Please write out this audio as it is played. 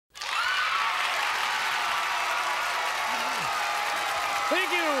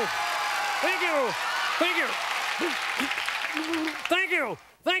Thank you. Thank you. Thank you. Thank you.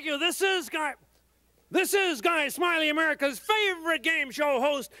 Thank you. This is Guy Smiley, America's favorite game show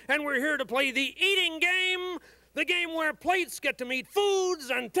host, and we're here to play the eating game, the game where plates get to meet foods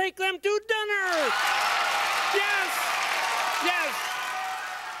and take them to dinner. Yes. Yes.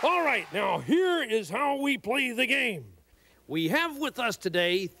 All right, now here is how we play the game. We have with us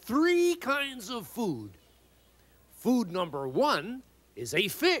today 3 kinds of food. Food number 1 is a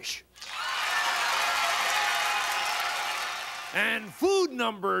fish. And food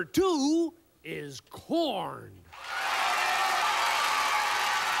number 2 is corn.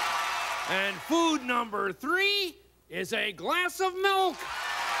 And food number 3 is a glass of milk.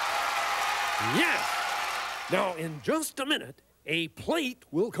 Yes. Now, in just a minute, a plate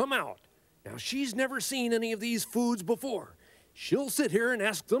will come out. Now, she's never seen any of these foods before. She'll sit here and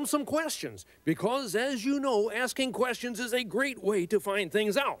ask them some questions because, as you know, asking questions is a great way to find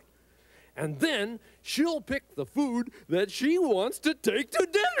things out. And then she'll pick the food that she wants to take to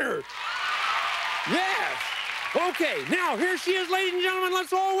dinner. Yes. Okay, now here she is, ladies and gentlemen.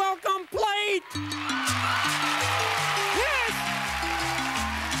 Let's all welcome Plate. Yes.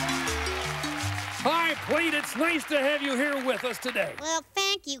 Hi, Plate. It's nice to have you here with us today. Well,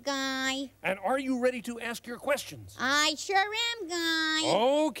 thank you, Guy. And are you ready to ask your questions? I sure am, Guy.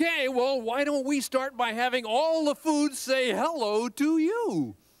 Okay, well, why don't we start by having all the foods say hello to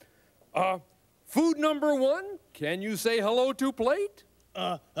you? Food number 1, can you say hello to Plate?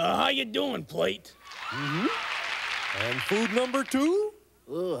 How you doing, Plate? Mm-hmm. And food number 2?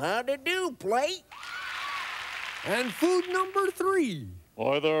 How to do, Plate? And food number 3?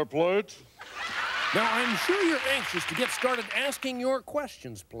 Hi there, Plate. Now, I'm sure you're anxious to get started asking your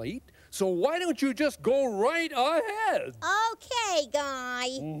questions, Plate. So why don't you just go right ahead? Okay, Guy.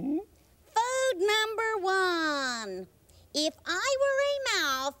 Mm-hmm. Food number 1. If I were a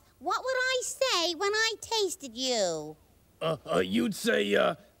mouth, what would I say when I tasted you? You'd say,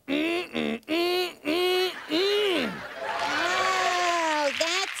 Oh,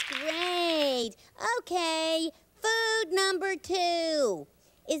 that's great. Okay, food number 2.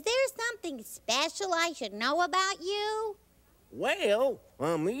 Is there something special I should know about you? Well,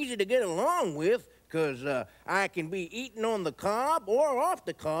 I'm easy to get along with, 'cause I can be eaten on the cob or off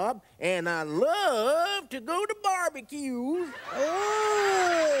the cob, and I love to go to barbecues.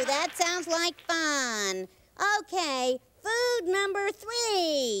 Ooh, that sounds like fun. Okay, food number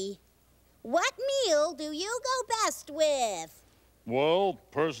 3. What meal do you go best with? Well,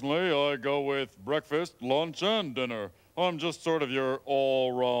 personally, I go with breakfast, lunch, and dinner. I'm just sort of your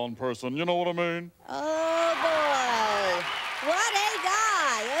all-round person, you know what I mean? Oh, boy. What a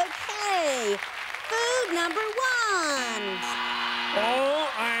guy. Okay. Food number 1. Oh,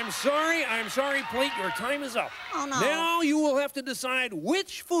 I'm sorry, Plate, your time is up. Oh, no. Now you will have to decide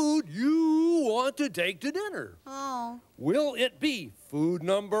which food you want to take to dinner. Oh. Will it be food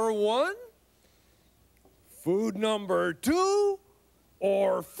number 1, food number 2,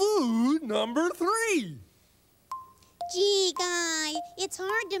 or food number 3? Gee, Guy, it's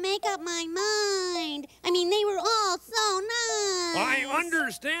hard to make up my mind. I mean, they were all so nice. I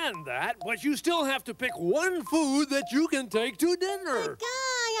understand that, but you still have to pick one food that you can take to dinner. But, Guy,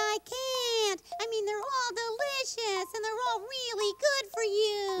 I can't. I mean, they're all delicious, and they're all really good for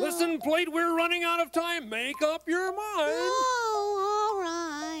you. Listen, Plate, we're running out of time. Make up your mind. Oh, all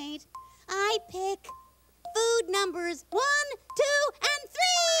right. I pick food numbers 1, 2, and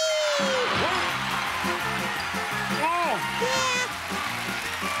 3. Oh. Yeah.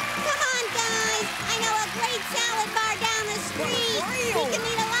 Come on, guys. I know a great salad bar down the street. We can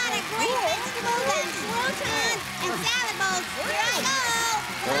eat a lot of great vegetables and croutons and salad bowls. Here I go.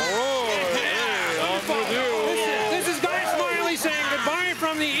 Hey, I'm with you. This is Guy Smiley saying goodbye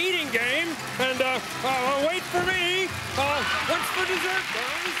from the eating game. And wait for me. What's for dessert,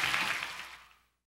 guys?